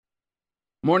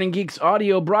Morning Geeks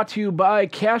audio brought to you by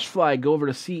CashFly. Go over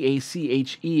to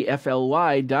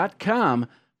CACHEFLY.com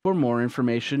for more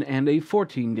information and a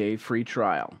 14-day free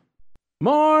trial.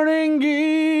 Morning Geeks!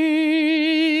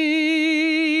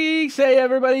 Hey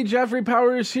everybody, Jeffrey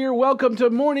Powers here. Welcome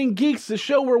to Morning Geeks, the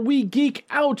show where we geek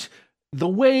out the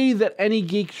way that any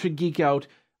geek should geek out,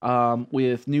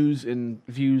 with news and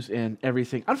views and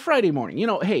everything on Friday morning.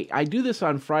 Hey, I do this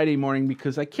on Friday morning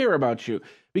because I care about you.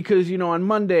 Because, on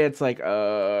Monday it's like,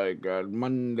 I got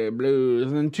Monday blues.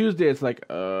 And then Tuesday it's like,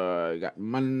 I got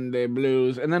Monday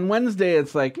blues. And then Wednesday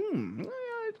it's like,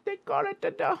 they call it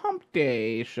the hump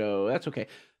day show. That's okay.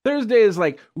 Thursday is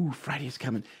like, ooh, Friday's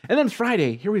coming. And then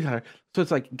Friday, here we are. So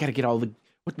it's like, gotta get all the,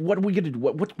 what are we gonna do?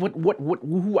 What?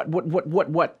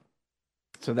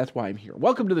 So that's why I'm here.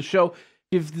 Welcome to the show.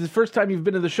 If this is the first time you've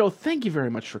been to the show, thank you very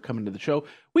much for coming to the show.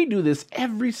 We do this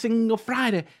every single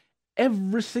Friday at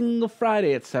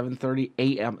 7:30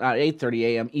 a.m., 8:30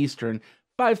 a.m. Eastern,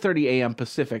 5:30 a.m.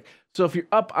 Pacific. So if you're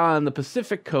up on the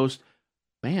Pacific Coast,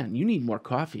 man, you need more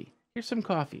coffee. Here's some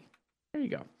coffee. There you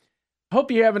go.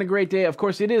 Hope you're having a great day. Of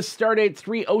course, it is Stardate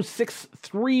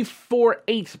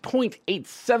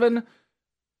 306-348.87.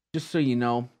 Just so you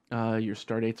know, your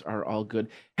Stardates are all good.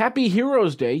 Happy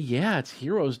Heroes Day. Yeah, it's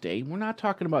Heroes Day. We're not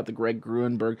talking about the Greg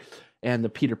Gruenberg and the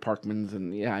Peter Parkmans.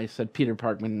 And yeah, I said Peter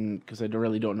Parkman because I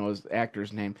really don't know his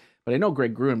actor's name. But I know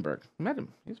Greg Gruenberg. I met him.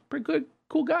 He's a pretty good,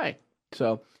 cool guy.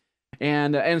 So,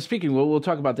 and speaking, we'll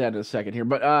talk about that in a second here.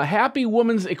 But Happy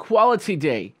Women's Equality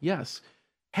Day. Yes.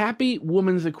 Happy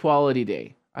Women's Equality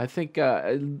Day. I think,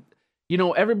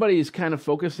 everybody's kind of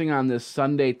focusing on this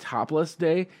Sunday topless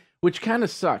day, which kind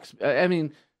of sucks. I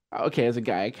mean, okay, as a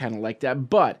guy, I kind of like that,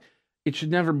 but it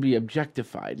should never be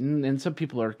objectified. And some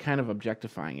people are kind of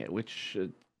objectifying it, which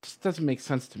just doesn't make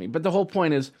sense to me. But the whole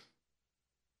point is,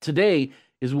 today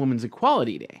is Women's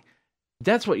Equality Day.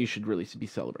 That's what you should really be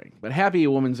celebrating. But happy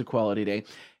Women's Equality Day.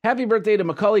 Happy birthday to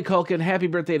Macaulay Culkin. Happy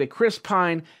birthday to Chris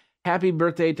Pine. Happy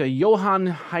birthday to Johann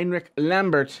Heinrich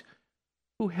Lambert,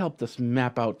 who helped us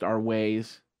map out our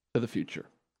ways to the future.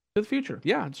 To the future.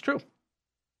 Yeah, it's true.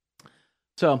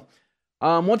 So,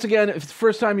 once again, if it's the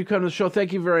first time you come to the show,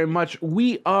 thank you very much.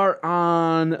 We are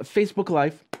on Facebook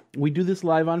Live. We do this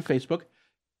live on Facebook.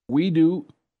 We do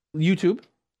YouTube,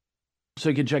 so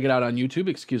you can check it out on YouTube.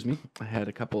 Excuse me. I had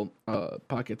a couple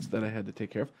pockets that I had to take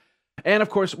care of. And,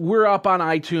 of course, we're up on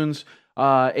iTunes,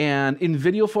 and in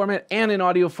video format and in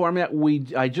audio format.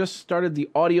 I just started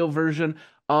the audio version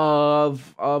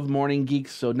of Morning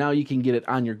Geeks, so now you can get it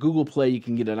on your Google Play, you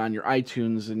can get it on your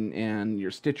iTunes and your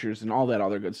Stitchers and all that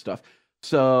other good stuff.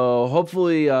 So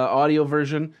hopefully audio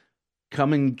version,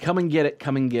 come and get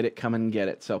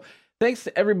it. So thanks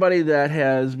to everybody that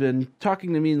has been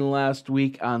talking to me in the last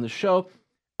week on the show,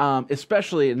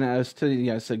 especially, and I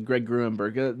said Greg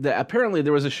Gruenberg. Apparently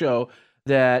there was a show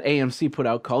that AMC put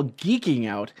out called Geeking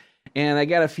Out, and I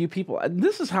got a few people.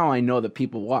 This is how I know that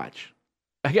people watch.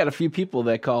 I got a few people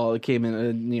that came in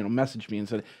and messaged me and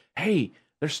said, "Hey,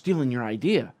 they're stealing your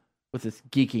idea with this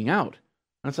geeking out."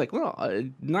 And it's like, well,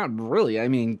 not really. I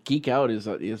mean, geek out is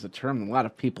a term a lot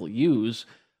of people use.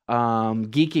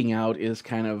 Geeking out is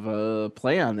kind of a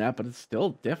play on that, but it's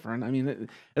still different. I mean,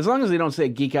 as long as they don't say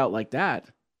geek out like that,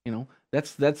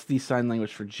 that's the sign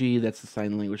language for G. That's the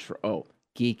sign language for O.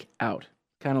 Geek out,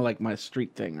 kind of like my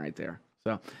street thing right there.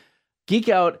 So, geek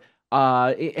out.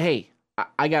 Hey.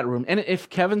 I got room. And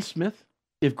if Kevin Smith,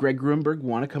 if Greg Gruenberg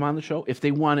want to come on the show, if they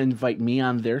want to invite me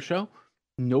on their show,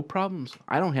 no problems.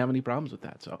 I don't have any problems with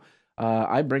that. So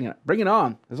I bring it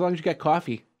on. As long as you got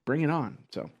coffee, bring it on.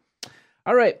 So,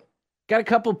 all right. Got a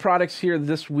couple products here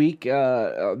this week.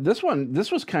 This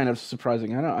was kind of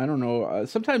surprising. I don't know.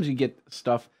 Sometimes you get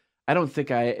stuff. I don't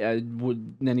think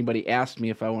anybody asked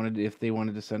me if they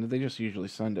wanted to send it. They just usually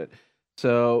send it.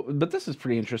 So, but this is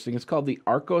pretty interesting. It's called the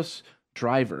Arcos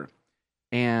Driver.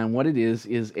 And what it is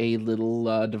a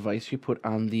little device you put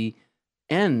on the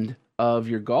end of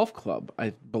your golf club, I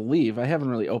believe. I haven't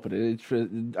really opened it.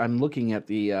 I'm looking at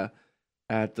the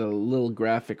little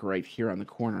graphic right here on the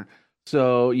corner.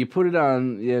 So you put it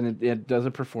on, and it does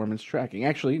a performance tracking.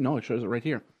 Actually, no, it shows it right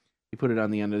here. You put it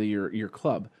on the end of your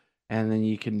club, and then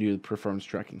you can do the performance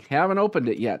tracking. Haven't opened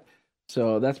it yet,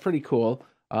 so that's pretty cool.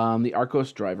 The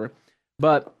Arcos Driver.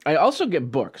 But I also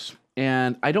get books.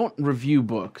 And I don't review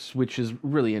books, which is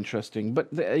really interesting, but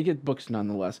I get books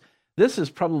nonetheless. This is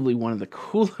probably one of the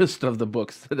coolest of the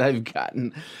books that I've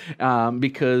gotten,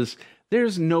 because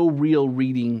there's no real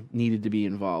reading needed to be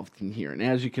involved in here. And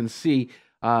as you can see,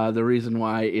 the reason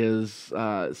why is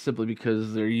simply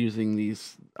because they're using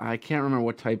these, I can't remember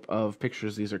what type of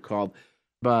pictures these are called,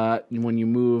 but when you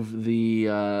move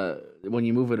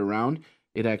it around,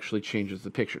 it actually changes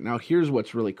the picture. Now, here's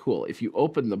what's really cool. If you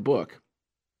open the book,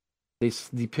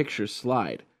 the pictures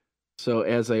slide. So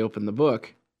as I open the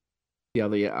book, see how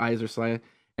the eyes are sliding?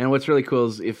 And what's really cool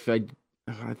is if I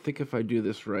do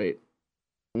this right,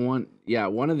 one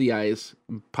of the eyes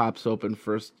pops open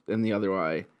first and the other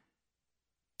eye.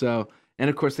 So, and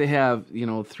of course they have,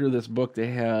 through this book, they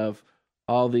have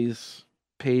all these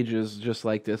pages just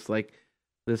like this. Like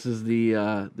this is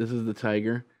the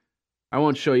tiger. I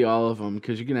won't show you all of them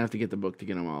because you're going to have to get the book to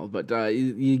get them all. But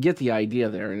you get the idea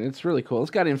there, and it's really cool.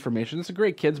 It's got information. It's a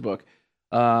great kid's book.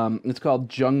 It's called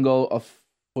Jungle, a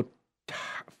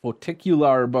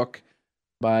Foticular book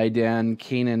by Dan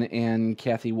Kanan and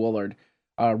Kathy Woolard.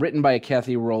 Written by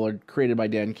Kathy Woolard, created by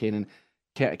Dan Kanan.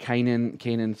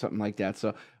 Kanan, something like that.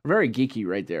 So very geeky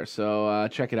right there. So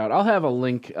check it out. I'll have a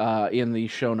link in the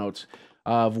show notes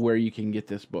of where you can get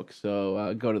this book.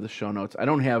 So go to the show notes. I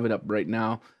don't have it up right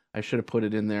now. I should have put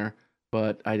it in there,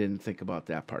 but I didn't think about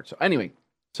that part. So anyway,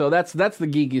 so that's the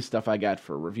geeky stuff I got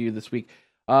for review this week.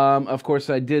 Of course,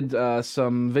 I did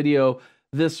some video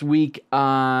this week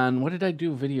on, what did I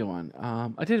do a video on?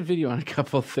 I did a video on a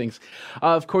couple of things.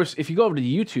 Of course, if you go over to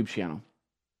the YouTube channel,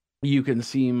 you can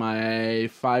see my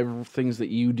 5 things that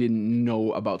you didn't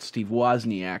know about Steve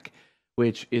Wozniak,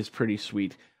 which is pretty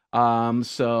sweet.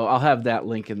 So I'll have that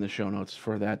link in the show notes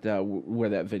for that, where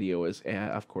that video is,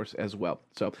 of course, as well.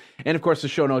 So, and of course, the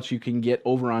show notes you can get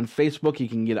over on Facebook. You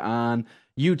can get on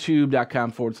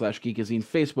youtube.com/Geekazine,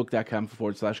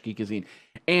 facebook.com/Geekazine,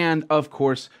 and of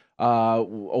course,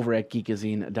 over at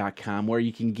geekazine.com, where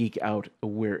you can geek out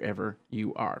wherever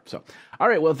you are. So, all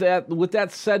right, well, with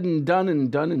that said and done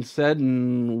and said,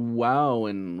 and wow,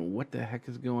 and what the heck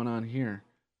is going on here?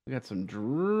 We got some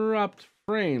dropped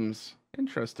frames.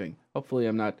 Interesting. Hopefully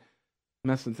I'm not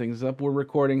messing things up. We're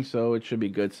recording, so it should be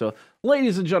good. So,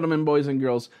 ladies and gentlemen, boys and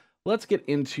girls, let's get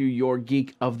into your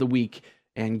Geek of the Week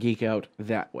and geek out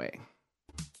that way.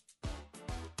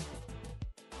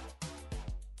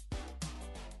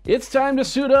 It's time to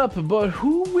suit up, but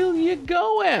who will you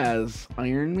go as?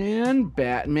 Iron Man?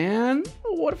 Batman?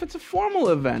 What if it's a formal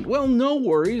event? Well, no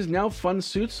worries. Now Fun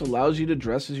Suits allows you to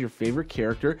dress as your favorite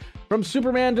character, from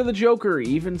Superman to the Joker,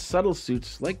 even subtle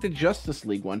suits like the Justice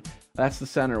League one. That's the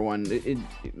center one. It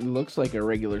looks like a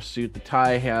regular suit. The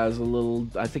tie has a little,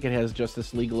 I think it has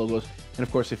Justice League logos. And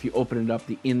of course, if you open it up,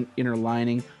 the inner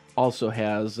lining also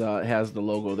has the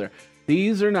logo there.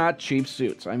 These are not cheap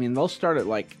suits. I mean, they'll start at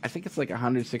I think it's like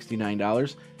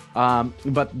 $169.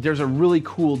 But there's a really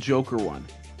cool Joker one.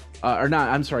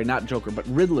 Not Joker, but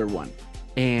Riddler one.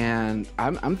 And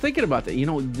I'm thinking about that.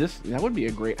 That would be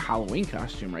a great Halloween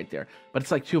costume right there. But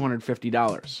it's like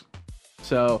 $250.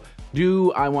 So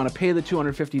do I want to pay the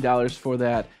 $250 for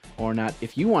that or not?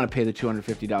 If you want to pay the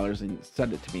 $250 and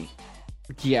send it to me,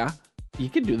 yeah, you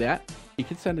could do that. You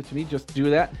could send it to me. Just do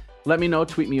that. Let me know.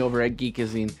 Tweet me over at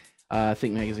Geekazine.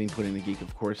 Think Magazine, put in the geek,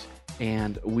 of course,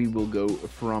 and we will go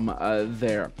from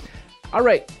there. All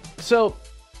right, so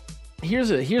here's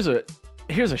a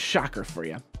shocker for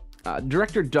you.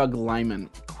 Director Doug Liman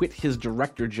quit his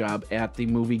director job at the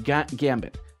movie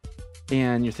Gambit,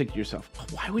 and you're thinking to yourself,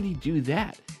 why would he do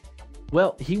that?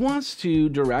 Well, he wants to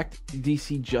direct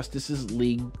DC Justice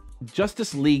League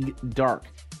Dark,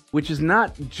 which is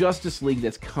not Justice League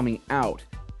that's coming out.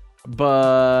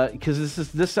 But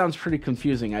because this sounds pretty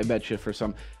confusing, I bet you, for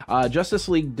some. Justice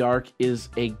League Dark is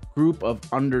a group of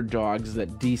underdogs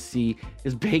that DC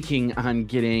is baking on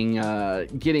getting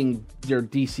their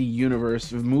DC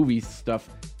Universe movie stuff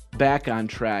back on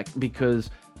track,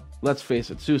 because let's face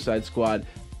it, Suicide Squad,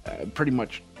 pretty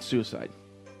much suicide.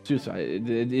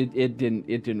 It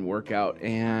didn't work out,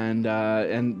 and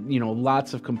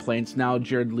lots of complaints. Now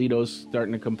Jared Leto's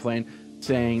starting to complain,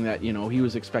 saying that he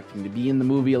was expecting to be in the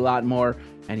movie a lot more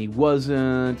and he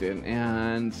wasn't,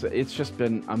 and it's just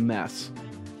been a mess.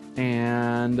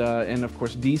 And of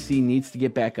course DC needs to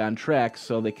get back on track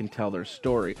so they can tell their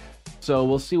story. So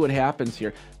we'll see what happens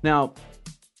here. Now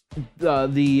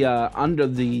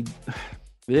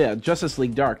Justice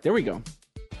League Dark. There we go.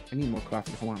 I need more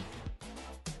coffee. Hold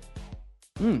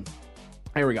on.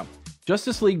 There we go.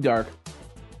 Justice League Dark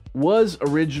was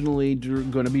originally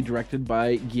going to be directed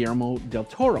by Guillermo del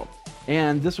Toro,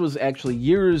 and this was actually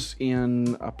years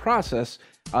in a process,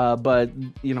 but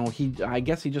I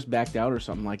guess he just backed out or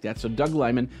something like that. So Doug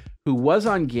Liman, who was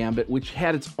on Gambit, which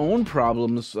had its own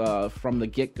problems from the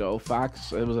get-go,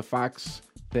 it was a Fox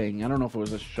thing. I don't know if it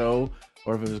was a show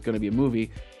or if it was going to be a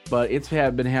movie, but it's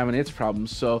been having its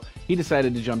problems. So he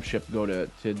decided to jump ship, go to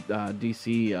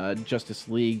DC Justice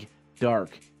League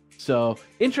Dark. So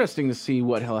interesting to see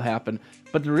what will happen.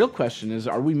 But the real question is,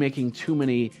 are we making too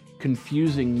many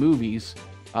confusing movies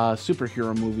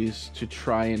superhero movies to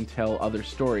try and tell other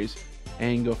stories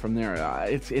and go from there.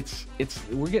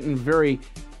 We're getting very,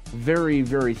 very,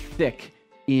 very thick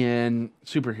in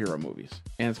superhero movies,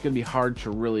 and it's going to be hard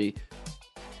to really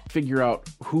figure out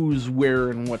who's where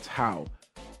and what's how.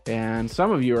 And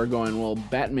some of you are going, well,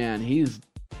 Batman, he's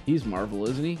Marvel,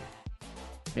 isn't he?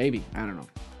 Maybe, I don't know.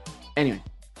 Anyway.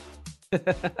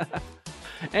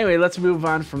 Anyway, let's move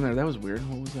on from there. That was weird.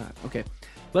 What was that? Okay,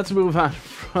 let's move on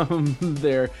from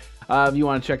there. If you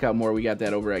want to check out more, we got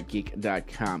that over at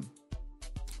geek.com.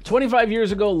 25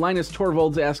 years ago, Linus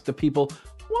Torvalds asked the people,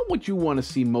 what would you want to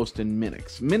see most in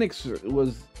Minix? Minix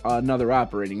was another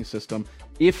operating system,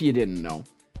 if you didn't know.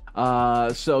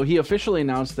 So he officially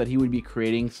announced that he would be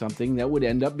creating something that would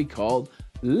end up be called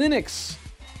Linux.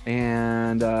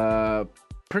 And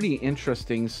pretty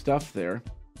interesting stuff there.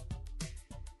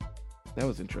 That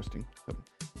was interesting.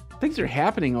 Things are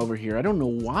happening over here. I don't know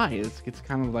why. It's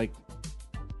kind of like...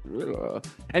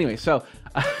 Anyway, so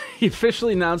he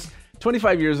officially announced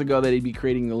 25 years ago that he'd be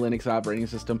creating the Linux operating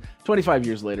system. 25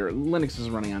 years later, Linux is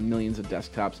running on millions of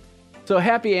desktops. So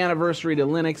happy anniversary to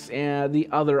Linux and the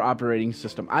other operating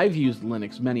system. I've used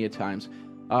Linux many a times.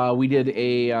 We did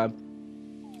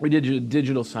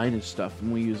digital signage stuff,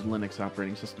 and we used Linux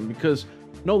operating system because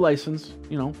no license,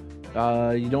 you know.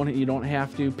 You don't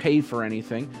have to pay for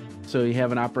anything, so you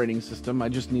have an operating system. I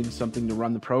just needed something to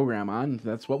run the program on.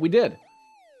 That's what we did.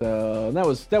 So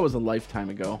that was a lifetime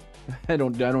ago. I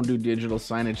don't do digital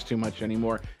signage too much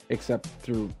anymore, except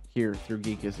through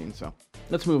Geekazine. So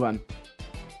let's move on.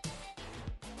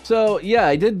 So yeah,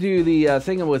 I did do the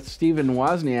thing with Steven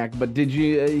Wozniak, but did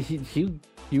you?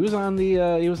 He was on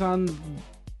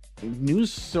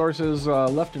news sources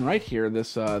left and right here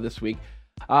this week.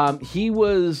 He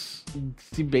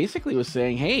basically was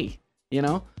saying, hey, you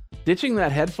know, ditching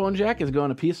that headphone jack is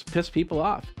going to piss people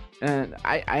off. And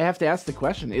I have to ask the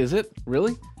question, is it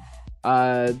really?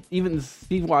 Even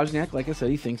Steve Wozniak, like I said,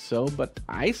 he thinks so, but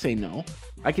I say no.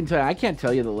 I can't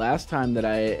tell you the last time that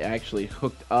I actually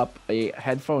hooked up a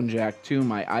headphone jack to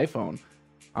my iPhone.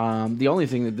 The only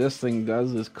thing that this thing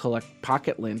does is collect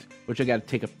pocket lint, which I got to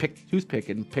take a toothpick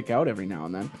and pick out every now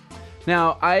and then.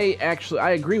 Now, I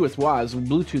agree with Woz.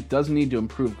 Bluetooth does need to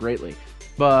improve greatly,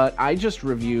 but I just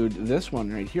reviewed this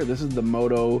one right here. This is the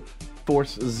Moto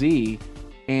Force Z,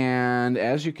 and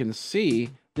as you can see,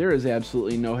 there is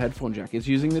absolutely no headphone jack. It's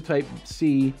using the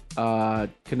Type-C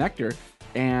connector,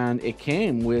 and it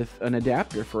came with an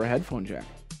adapter for a headphone jack.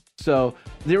 So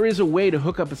there is a way to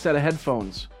hook up a set of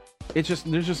headphones. There's just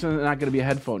not going to be a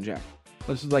headphone jack.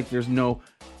 This is like there's no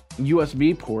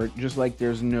USB port, just like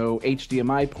there's no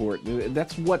HDMI port.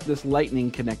 That's what this lightning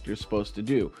connector is supposed to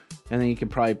do. And then you can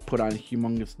probably put on a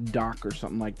humongous dock or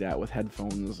something like that with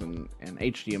headphones and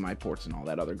HDMI ports and all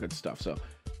that other good stuff. So,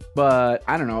 but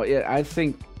I don't know. I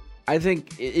think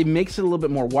it makes it a little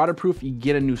bit more waterproof. You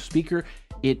get a new speaker.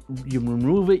 You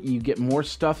remove it. You get more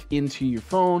stuff into your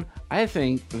phone. I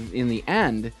think in the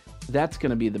end, that's going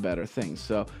to be the better thing.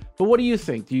 So, but what do you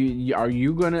think? Are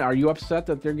you upset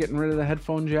that they're getting rid of the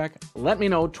headphone jack? Let me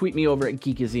know. Tweet me over at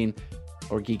Geekazine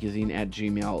or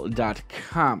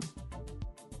geekazine@gmail.com.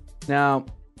 Now,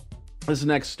 this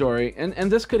next story,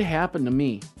 and this could happen to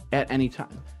me at any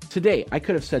time. Today, I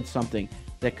could have said something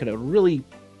that could have really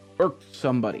irked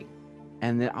somebody,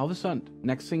 and then all of a sudden,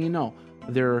 next thing you know,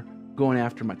 they're going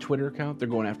after my Twitter account, they're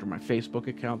going after my Facebook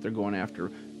account, they're going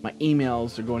after my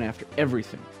emails, they're going after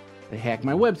everything. They hacked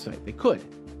my website. They could.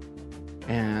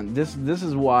 And this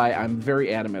is why I'm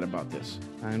very adamant about this.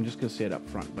 I'm just going to say it up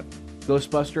front. But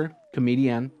Ghostbuster,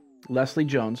 comedian, Leslie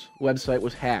Jones' website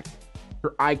was hacked.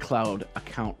 Her iCloud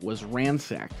account was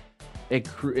ransacked. It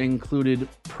included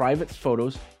private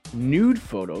photos, nude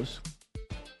photos,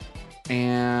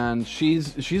 and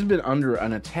she's been under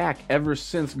an attack ever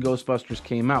since Ghostbusters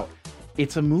came out.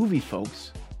 It's a movie,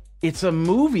 folks. It's a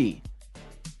movie.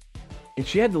 And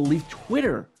she had to leave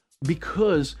Twitter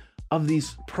because of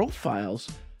these profiles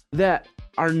that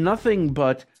are nothing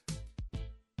but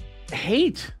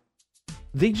hate.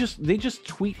 They just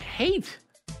tweet hate,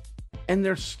 and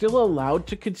they're still allowed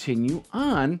to continue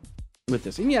on with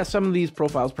this. And yeah, some of these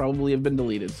profiles probably have been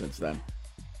deleted since then,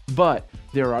 but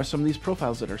there are some of these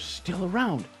profiles that are still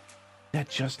around that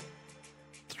just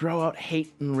throw out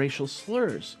hate and racial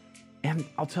slurs. And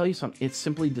I'll tell you something, it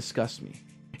simply disgusts me.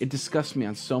 It disgusts me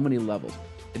on so many levels.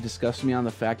 It disgusts me on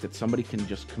the fact that somebody can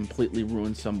just completely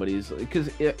ruin somebody's... Because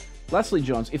Leslie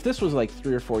Jones, if this was like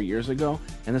 3 or 4 years ago,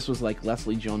 and this was like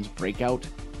Leslie Jones' breakout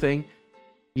thing,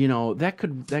 you know, that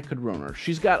could ruin her.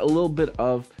 She's got a little bit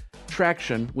of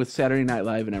traction with Saturday Night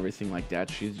Live and everything like that.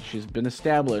 She's been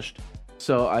established,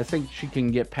 so I think she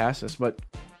can get past this. But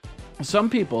some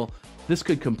people This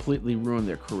could completely ruin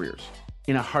their careers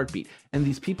in a heartbeat. And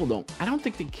these people I don't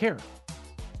think they care.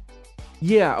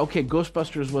 Yeah, okay,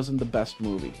 Ghostbusters wasn't the best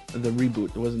movie. The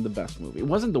reboot wasn't the best movie. It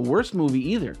wasn't the worst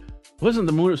movie either. It wasn't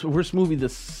the worst movie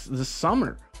this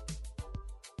summer.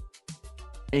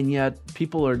 And yet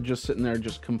people are just sitting there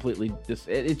just completely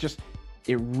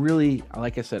it really,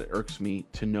 like I said, it irks me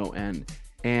to no end.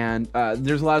 And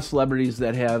there's a lot of celebrities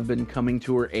that have been coming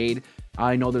to her aid.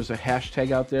 I know there's a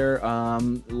hashtag out there,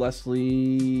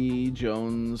 Leslie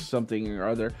Jones something or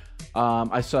other.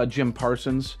 I saw Jim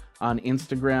Parsons on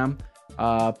Instagram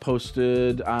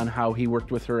posted on how he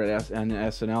worked with her at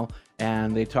SNL,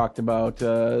 and they talked about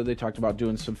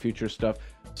doing some future stuff.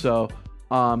 So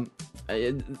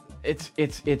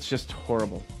it's just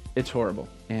horrible. It's horrible,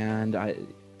 and I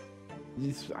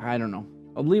don't know.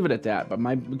 I'll leave it at that. But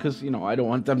because I don't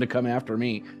want them to come after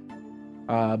me.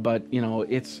 But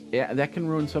that can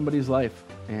ruin somebody's life,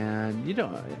 and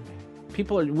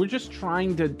we're just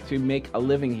trying to make a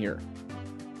living here.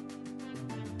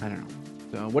 I don't know.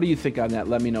 So what do you think on that?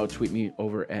 Let me know. Tweet me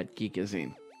over at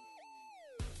Geekazine.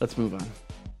 Let's move on.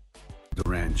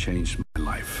 Duran changed my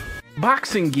life.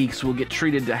 Boxing geeks will get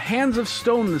treated to Hands of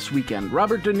Stone this weekend.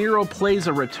 Robert De Niro plays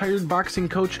a retired boxing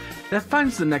coach that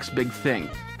finds the next big thing.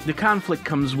 The conflict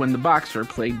comes when the boxer,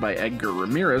 played by Edgar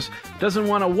Ramirez, doesn't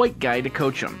want a white guy to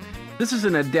coach him. This is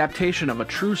an adaptation of a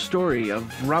true story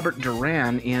of Robert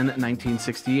Duran in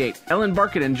 1968. Ellen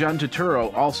Barkin and John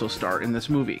Turturro also star in this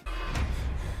movie.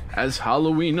 As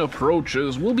Halloween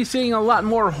approaches, we'll be seeing a lot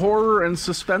more horror and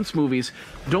suspense movies.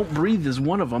 Don't Breathe is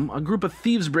one of them. A group of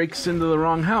thieves breaks into the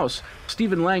wrong house.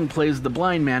 Stephen Lang plays the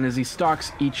blind man as he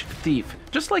stalks each thief,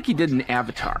 just like he did in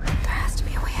Avatar. There has to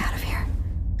be a way out of here.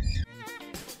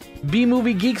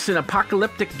 B-movie geeks and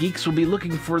apocalyptic geeks will be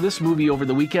looking for this movie over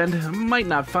the weekend. Might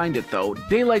not find it, though.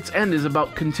 Daylight's End is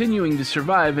about continuing to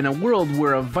survive in a world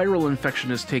where a viral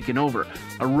infection has taken over.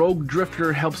 A rogue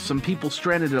drifter helps some people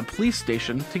stranded at a police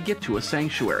station to get to a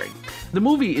sanctuary. The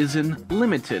movie is in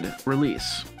limited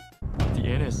release. The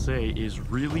NSA is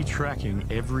really tracking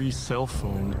every cell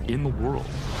phone in the world.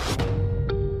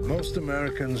 Most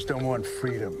Americans don't want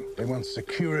freedom. They want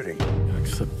security.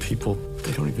 Except people,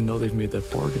 they don't even know they've made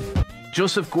that bargain.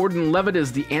 Joseph Gordon-Levitt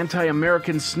is the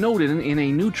anti-American Snowden in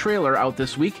a new trailer out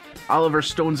this week. Oliver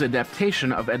Stone's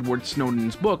adaptation of Edward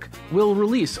Snowden's book will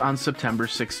release on September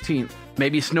 16th.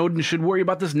 Maybe Snowden should worry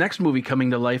about this next movie coming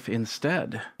to life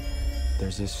instead.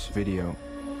 There's this video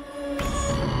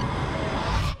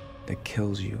that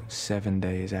kills you 7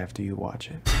 days after you watch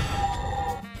it.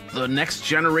 The next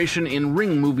generation in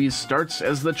Ring movies starts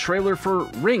as the trailer for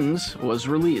Rings was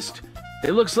released.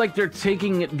 It looks like they're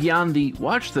taking it beyond the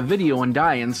watch the video and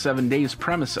die in 7 days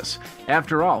premises.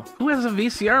 After all, who has a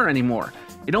VCR anymore?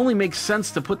 It only makes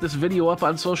sense to put this video up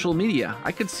on social media.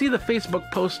 I could see the Facebook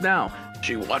post now.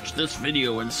 She watched this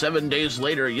video and 7 days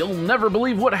later, you'll never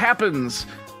believe what happens.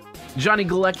 Johnny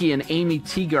Galecki and Amy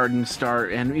Teagarden star,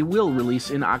 and it will release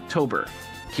in October.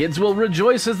 Kids will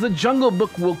rejoice as The Jungle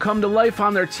Book will come to life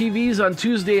on their TVs on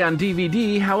Tuesday on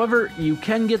DVD. However, you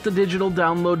can get the digital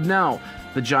download now.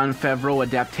 The Jon Favreau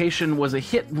adaptation was a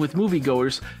hit with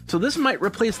moviegoers, so this might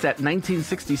replace that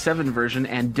 1967 version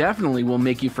and definitely will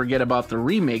make you forget about the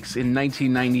remakes in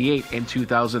 1998 and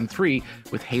 2003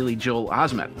 with Haley Joel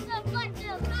Osment.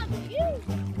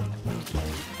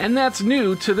 And that's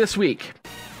new to this week.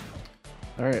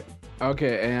 All right.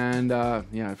 Okay, and I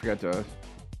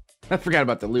forgot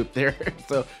about the loop there.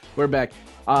 So we're back.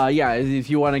 If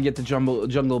you want to get the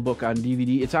Jungle Book on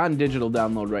DVD, it's on digital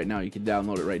download right now. You can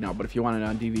download it right now. But if you want it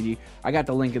on DVD, I got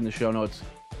the link in the show notes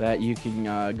that you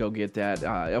can go get that.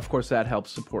 Of course, that helps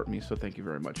support me, so thank you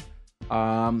very much.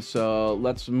 So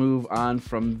let's move on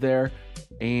from there.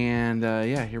 And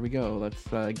here we go.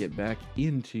 Let's get back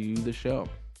into the show.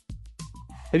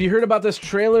 Have you heard about this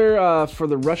trailer for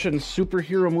the Russian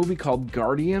superhero movie called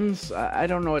Guardians? I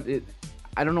don't know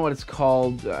what it's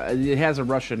called. It has a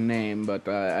Russian name, but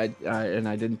I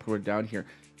didn't put it down here.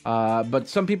 But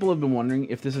some people have been wondering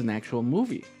if this is an actual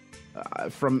movie.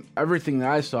 From everything that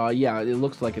I saw, yeah, it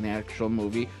looks like an actual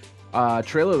movie.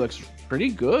 Trailer looks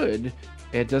pretty good.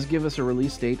 It does give us a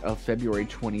release date of February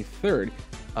 23rd.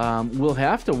 We'll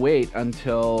have to wait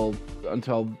until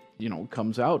it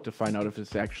comes out to find out if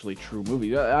it's actually a true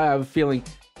movie. I have a feeling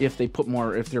if they're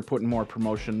putting more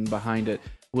promotion behind it,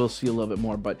 we'll see a little bit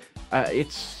more. But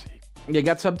you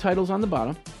got subtitles on the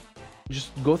bottom.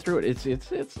 Just go through it.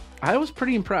 It's I was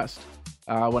pretty impressed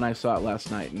when I saw it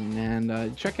last night,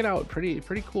 and check it out.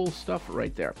 Pretty cool stuff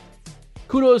right there.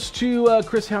 Kudos to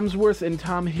Chris Hemsworth and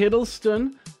Tom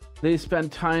Hiddleston. They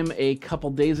spent time a couple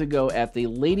days ago at the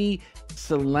Lady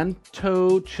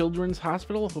Cilento Children's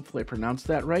Hospital. Hopefully I pronounced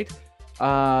that right.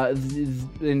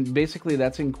 And basically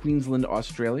that's in Queensland,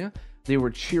 Australia. They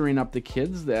were cheering up the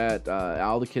kids that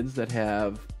all the kids that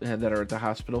are at the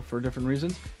hospital for different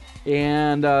reasons,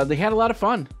 and they had a lot of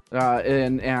fun.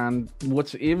 And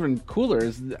what's even cooler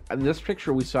is this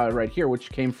picture we saw right here,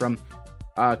 which came from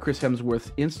Chris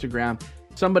Hemsworth's Instagram.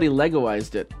 Somebody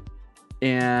Legoized it,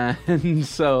 and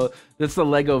so that's the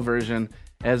Lego version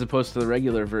as opposed to the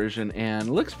regular version, and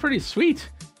it looks pretty sweet.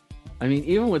 I mean,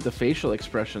 even with the facial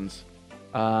expressions,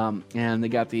 and they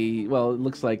got it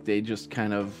looks like they just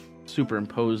kind of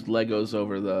superimposed Legos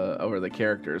over the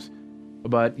characters.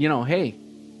 But hey,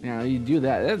 you do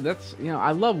that. That's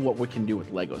I love what we can do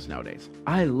with Legos nowadays.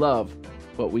 I love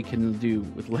what we can do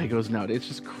with Legos nowadays. It's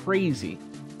just crazy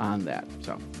on that.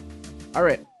 So, all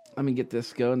right, let me get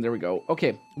this going. There we go.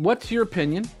 Okay, what's your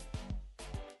opinion?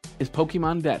 Is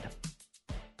Pokemon dead?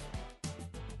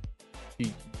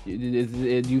 Do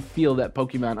you feel that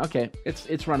Pokemon, okay,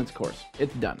 it's run its course,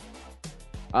 it's done?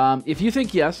 If you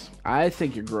think yes, I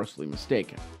think you're grossly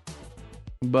mistaken.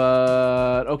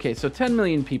 But okay, so 10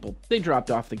 million people, they dropped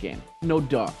off the game. No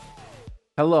duh.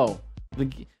 Hello.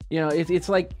 It's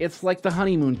like the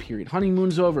honeymoon period.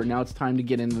 Honeymoon's over. Now it's time to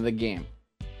get into the game.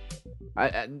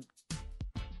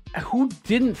 Who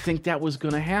didn't think that was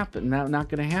going to happen? Not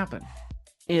going to happen.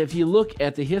 If you look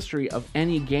at the history of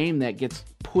any game that gets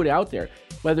put out there,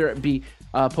 whether it be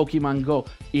Pokemon Go,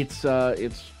 it's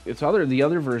the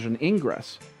other version,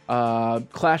 Ingress,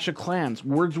 Clash of Clans,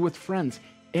 Words with Friends.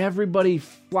 Everybody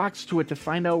flocks to it to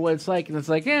find out what it's like, and it's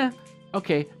like,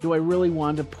 okay, do I really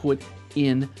want to put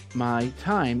in my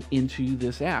time into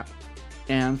this app?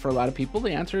 And for a lot of people,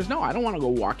 the answer is no. I don't want to go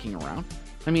walking around.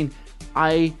 I mean,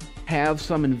 I have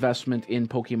some investment in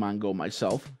Pokemon Go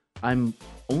myself. I'm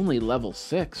only level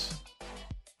 6.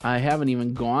 I haven't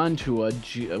even gone to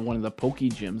one of the Poke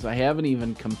Gyms. I haven't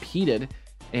even competed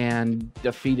and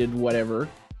defeated whatever.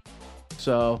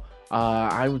 So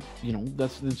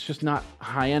it's just not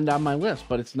high end on my list.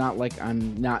 But it's not like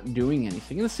I'm not doing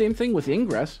anything. And the same thing with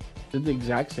Ingress. Did the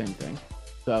exact same thing.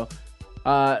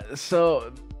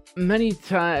 So many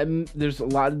times there's a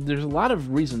lot of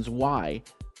reasons why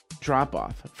drop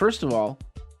off. First of all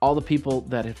the people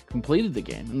that have completed the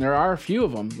game, and there are a few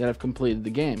of them that have completed the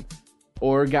game,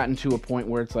 or gotten to a point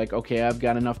where it's like, okay, I've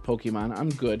got enough Pokemon, I'm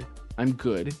good.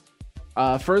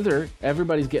 Further,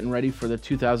 everybody's getting ready for the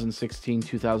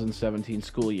 2016-2017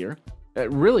 school year.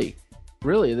 Really,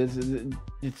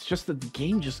 it's just that the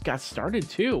game just got started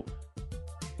too.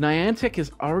 Niantic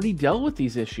has already dealt with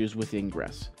these issues with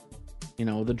Ingress,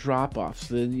 the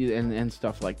drop-offs, and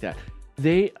stuff like that.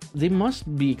 They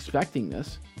must be expecting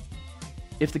this.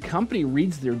 If the company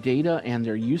reads their data and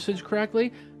their usage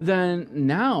correctly, then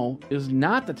now is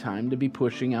not the time to be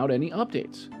pushing out any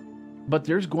updates. But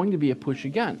there's going to be a push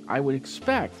again. I would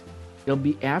expect it'll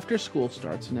be after school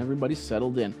starts and everybody's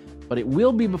settled in, but it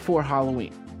will be before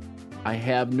Halloween. I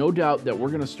have no doubt that we're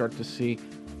going to start to see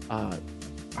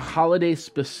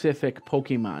holiday-specific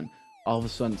Pokemon all of a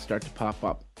sudden start to pop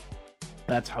up.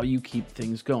 That's how you keep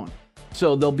things going.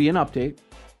 So there'll be an update.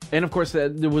 And of course,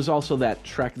 there was also that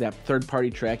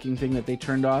third-party tracking thing that they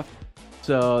turned off.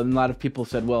 So a lot of people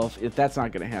said, well, if that's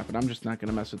not going to happen, I'm just not going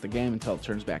to mess with the game until it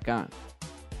turns back on.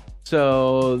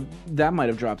 So that might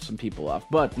have dropped some people off.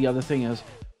 But the other thing is,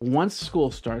 once school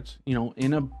starts,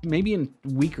 maybe in a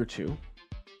week or two,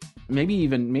 maybe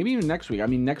even next week. I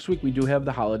mean, next week we do have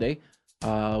the holiday,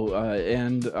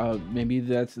 and maybe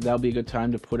that'll be a good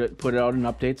time to put it out an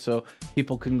update so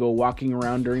people can go walking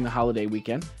around during the holiday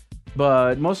weekend.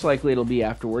 But most likely it'll be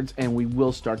afterwards, and we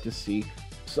will start to see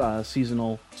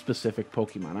seasonal specific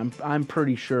Pokemon. I'm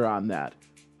pretty sure on that.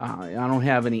 I don't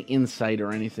have any insight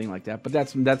or anything like that, but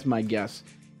that's my guess.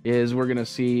 Is we're gonna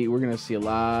see a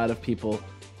lot of people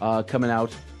coming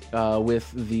out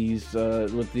with these or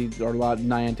a lot of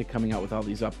Niantic coming out with all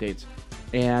these updates,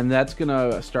 and that's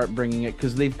gonna start bringing it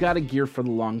because they've got to gear for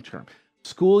the long term.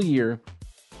 School year.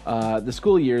 The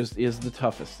school years is the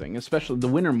toughest thing, especially the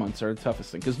winter months are the toughest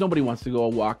thing because nobody wants to go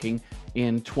walking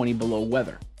in 20 below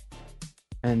weather.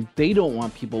 And they don't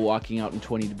want people walking out in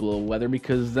 20 below weather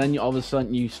because then all of a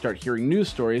sudden you start hearing news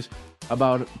stories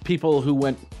about people who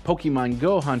went Pokemon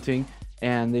Go hunting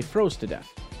and they froze to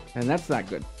death. And that's not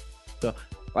good. So,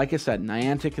 like I said,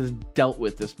 Niantic has dealt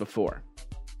with this before.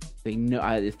 They know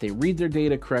if they read their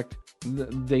data correct,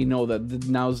 they know that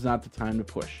now's not the time to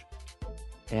push.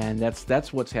 And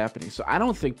that's what's happening. So I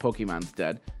don't think Pokemon's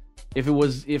dead. If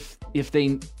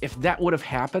that would have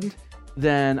happened,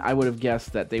 then I would have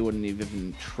guessed that they wouldn't have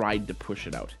even tried to push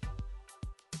it out.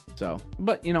 So,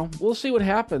 but we'll see what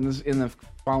happens in the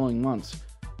following months,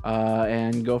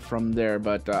 and go from there.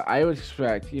 But I would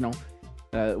expect,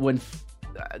 when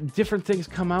different things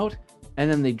come out, and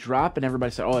then they drop, and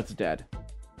everybody said, oh, it's dead.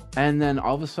 And then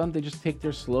all of a sudden, they just take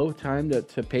their slow time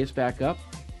to pace back up.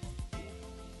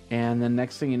 And then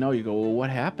next thing you know, you go, well, what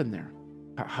happened there?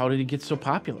 How did it get so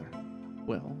popular?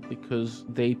 Well, because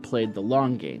they played the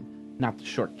long game, not the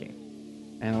short game.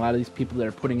 And a lot of these people that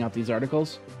are putting out these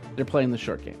articles, they're playing the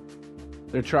short game.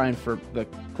 They're trying for the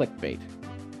clickbait.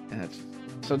 And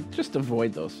so just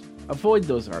avoid those. Avoid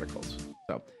those articles.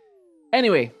 So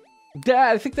anyway,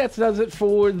 I think that does it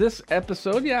for this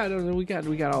episode. Yeah, I don't know, we got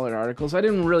all our articles. I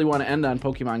didn't really want to end on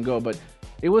Pokemon Go, but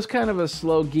it was kind of a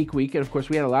slow geek week. And of course,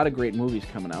 we had a lot of great movies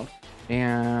coming out.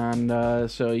 And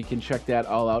so you can check that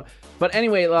all out. But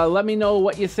anyway, let me know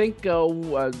what you think,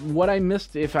 what I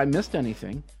missed, if I missed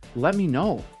anything. Let me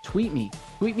know. Tweet me.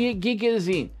 Tweet me at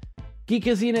Geekazine.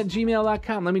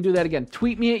 Geekazine@gmail.com. Let me do that again.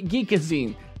 Tweet me at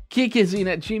Geekazine.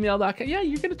 Geekazine@gmail.com. Yeah,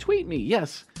 you're going to tweet me.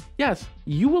 Yes. Yes,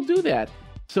 you will do that.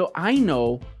 So I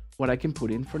know what I can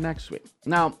put in for next week.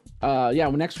 Now,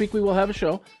 next week we will have a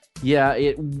show. Yeah,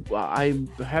 I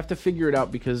have to figure it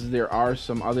out because there are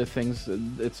some other things.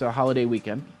 It's a holiday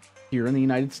weekend here in the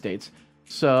United States.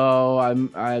 So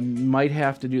I might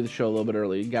have to do the show a little bit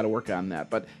early. Got to work on that.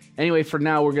 But anyway, for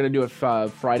now, we're going to do it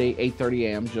Friday, 8:30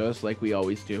 a.m., just like we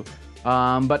always do.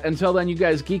 But until then, you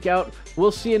guys geek out.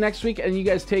 We'll see you next week, and you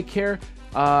guys take care.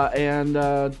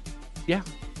 Yeah,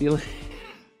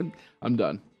 I'm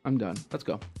done. Let's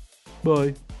go.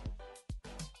 Bye.